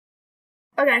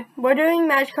Okay, we're doing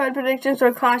match card predictions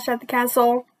for Clash at the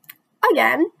Castle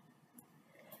again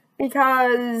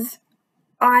because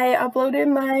I uploaded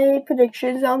my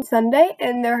predictions on Sunday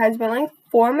and there has been like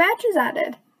 4 matches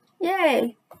added.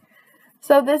 Yay!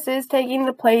 So this is taking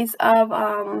the place of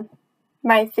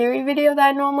my theory video that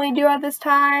I normally do at this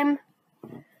time,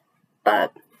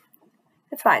 but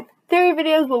it's fine. Theory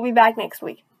videos will be back next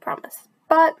week, promise.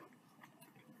 But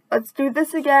let's do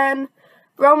this again.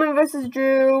 Roman versus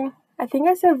Drew. I think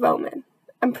I said Roman.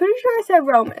 I'm pretty sure I said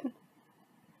Roman.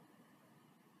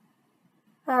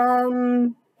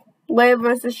 Liv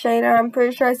versus Shayna. I'm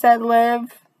pretty sure I said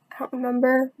Liv. I don't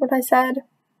remember what I said.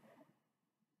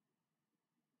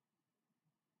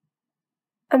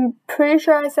 I'm pretty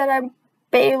sure I said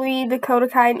Bailey, Dakota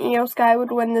Kai, and Io Sky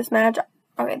would win this match.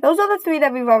 Okay, those are the 3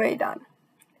 that we've already done.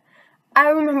 I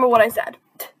don't remember what I said.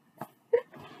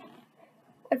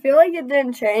 I feel like it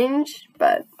didn't change,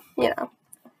 but, you know.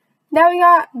 Now we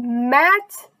got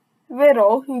Matt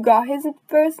Riddle, who got his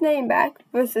first name back,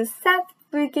 versus Seth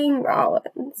freaking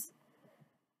Rollins.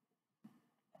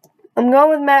 I'm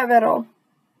going with Matt Riddle.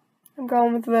 I'm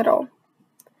going with Riddle.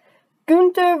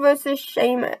 Gunther versus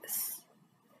Sheamus.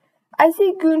 I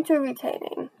see Gunther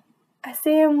retaining. I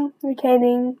see him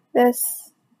retaining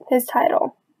his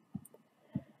title.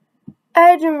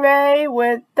 Edge and Ray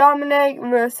with Dominic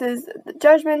versus the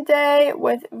Judgment Day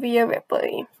with Rhea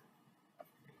Ripley.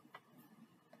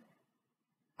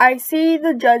 I see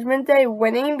the Judgment Day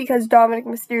winning because Dominic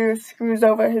Mysterio screws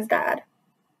over his dad.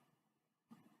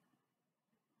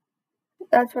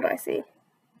 That's what I see.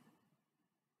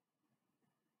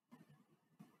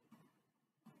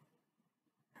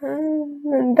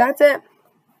 And that's it.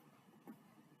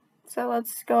 So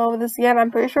let's go over this again.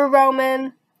 I'm pretty sure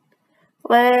Roman,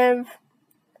 Liv,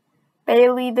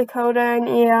 Bailey, Dakota, and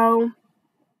Io,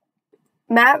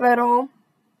 Matt Riddle,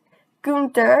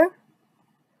 Gunther,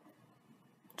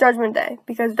 Judgment Day,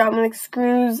 because Dominic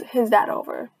screws his dad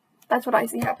over. That's what I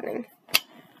see happening.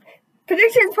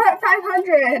 Predictions part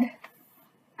 500!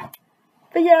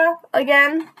 But yeah,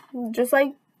 again, just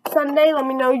like Sunday, let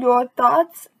me know your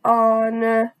thoughts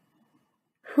on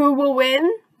who will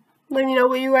win. Let me know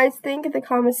what you guys think in the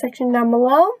comment section down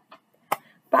below.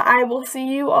 But I will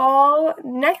see you all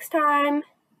next time.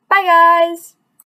 Bye, guys!